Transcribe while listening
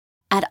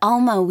At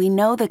Alma, we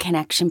know the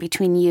connection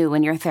between you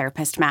and your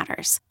therapist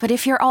matters. But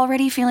if you're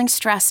already feeling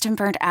stressed and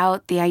burnt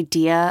out, the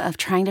idea of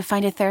trying to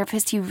find a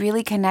therapist you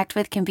really connect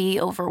with can be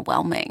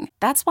overwhelming.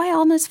 That's why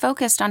Alma's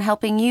focused on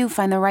helping you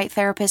find the right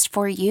therapist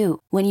for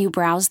you. When you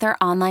browse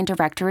their online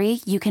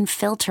directory, you can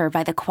filter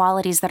by the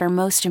qualities that are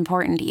most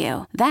important to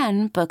you.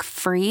 Then book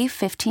free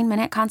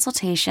 15-minute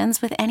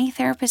consultations with any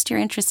therapist you're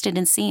interested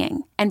in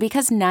seeing. And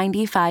because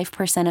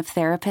 95% of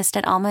therapists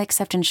at Alma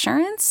accept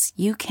insurance,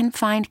 you can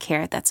find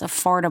care that's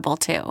affordable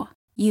too.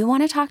 You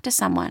want to talk to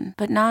someone,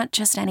 but not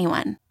just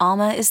anyone.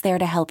 Alma is there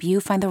to help you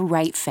find the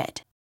right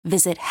fit.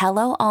 Visit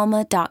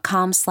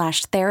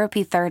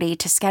helloalma.com/therapy30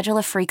 to schedule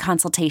a free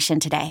consultation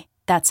today.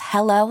 That's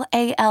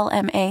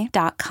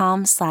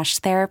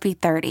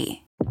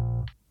helloalma.com/therapy30.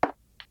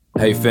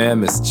 Hey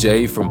fam, it's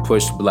Jay from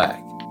Push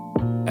Black.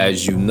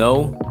 As you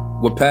know,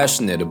 we're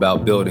passionate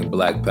about building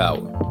Black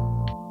power.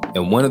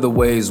 And one of the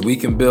ways we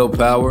can build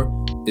power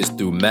is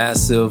through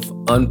massive,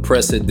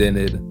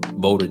 unprecedented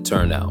voter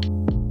turnout.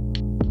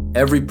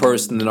 Every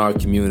person in our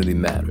community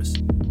matters.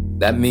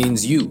 That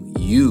means you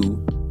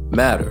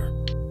matter.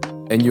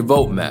 And your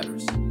vote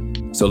matters.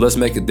 So let's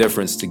make a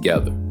difference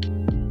together.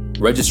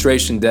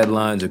 Registration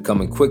deadlines are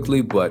coming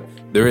quickly, but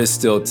there is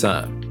still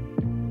time.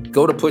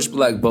 Go to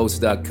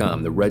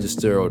pushblackvotes.com to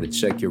register or to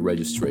check your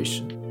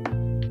registration.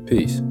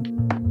 Peace.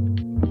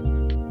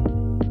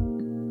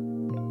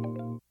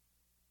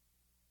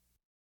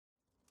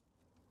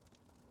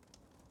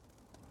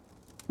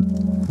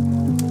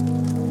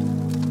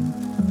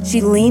 She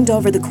leaned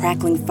over the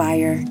crackling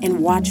fire and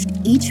watched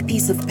each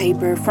piece of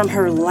paper from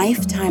her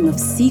lifetime of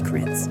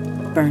secrets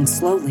burn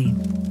slowly.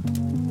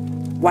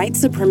 White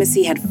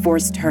supremacy had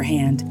forced her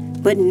hand,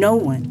 but no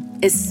one,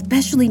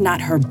 especially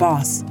not her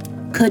boss,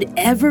 could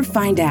ever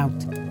find out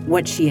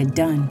what she had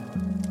done.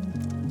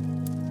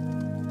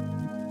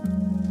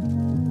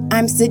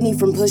 I'm Sydney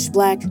from Push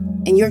Black,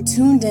 and you're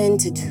tuned in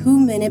to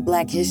 2-Minute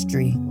Black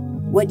History,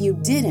 what you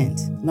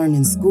didn't learn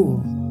in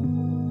school.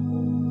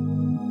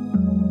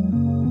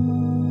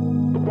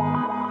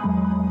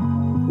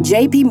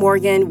 J.P.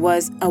 Morgan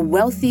was a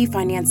wealthy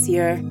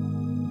financier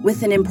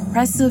with an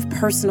impressive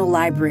personal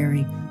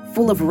library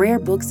full of rare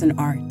books and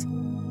art.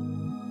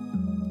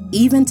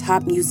 Even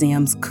top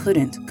museums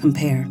couldn't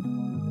compare.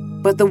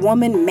 But the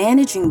woman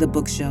managing the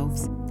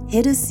bookshelves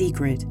hid a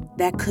secret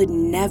that could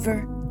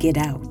never get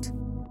out.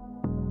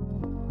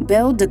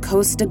 Belle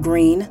DaCosta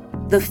Green,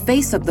 the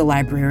face of the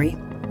library,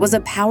 was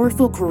a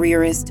powerful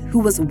careerist who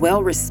was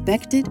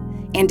well-respected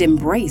and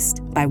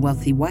embraced by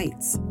wealthy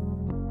whites.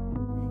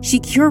 She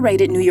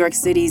curated New York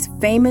City's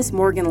famous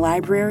Morgan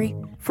Library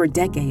for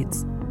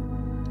decades,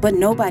 but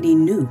nobody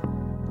knew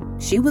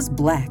she was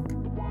Black.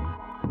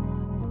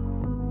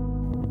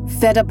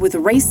 Fed up with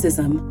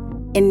racism,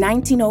 in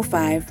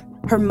 1905,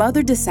 her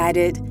mother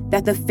decided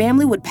that the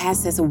family would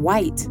pass as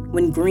white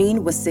when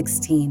Green was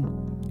 16,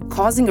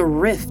 causing a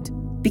rift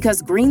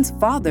because Green's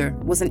father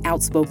was an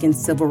outspoken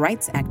civil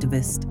rights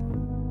activist.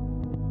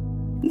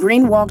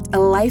 Green walked a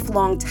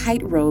lifelong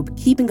tightrope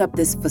keeping up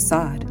this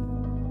facade.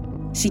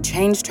 She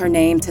changed her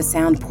name to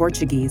sound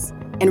Portuguese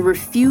and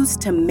refused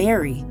to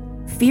marry,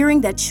 fearing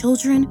that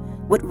children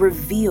would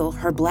reveal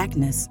her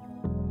Blackness.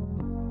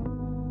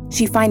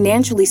 She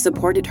financially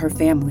supported her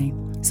family,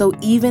 so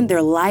even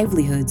their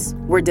livelihoods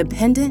were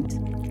dependent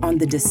on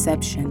the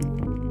deception.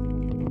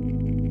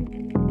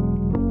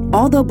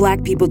 Although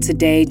Black people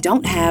today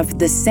don't have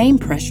the same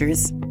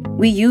pressures,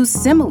 we use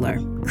similar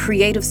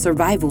creative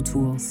survival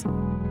tools.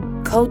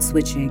 Code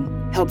switching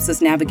helps us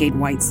navigate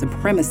white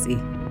supremacy.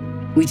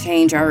 We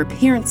change our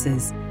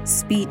appearances,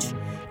 speech,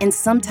 and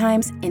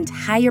sometimes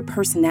entire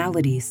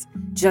personalities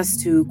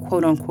just to,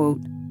 quote-unquote,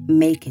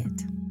 make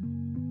it.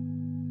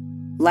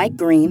 Like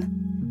Green,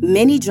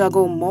 many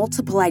juggle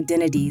multiple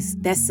identities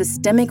that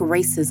systemic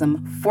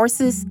racism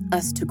forces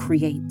us to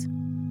create.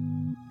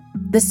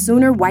 The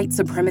sooner white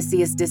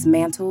supremacy is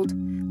dismantled,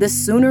 the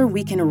sooner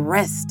we can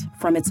rest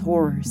from its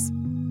horrors.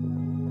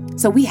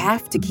 So we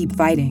have to keep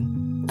fighting,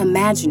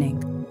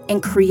 imagining,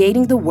 and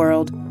creating the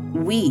world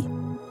we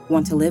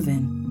want to live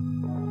in.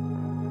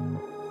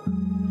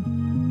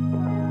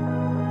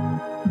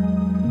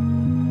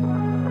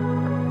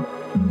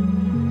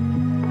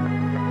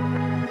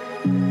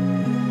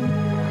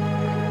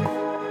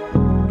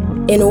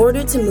 In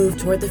order to move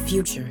toward the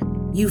future,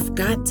 you've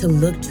got to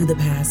look to the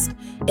past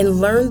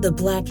and learn the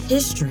Black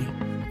history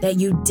that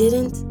you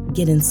didn't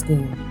get in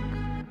school.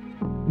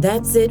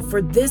 That's it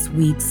for this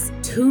week's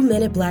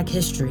 2-Minute Black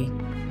History.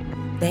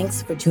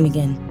 Thanks for tuning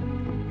in.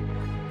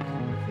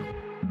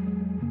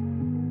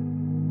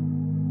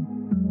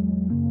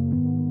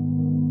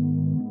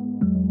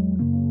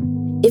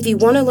 If you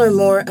want to learn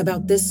more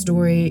about this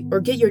story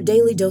or get your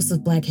daily dose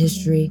of Black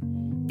history,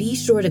 be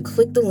sure to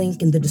click the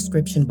link in the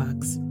description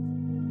box.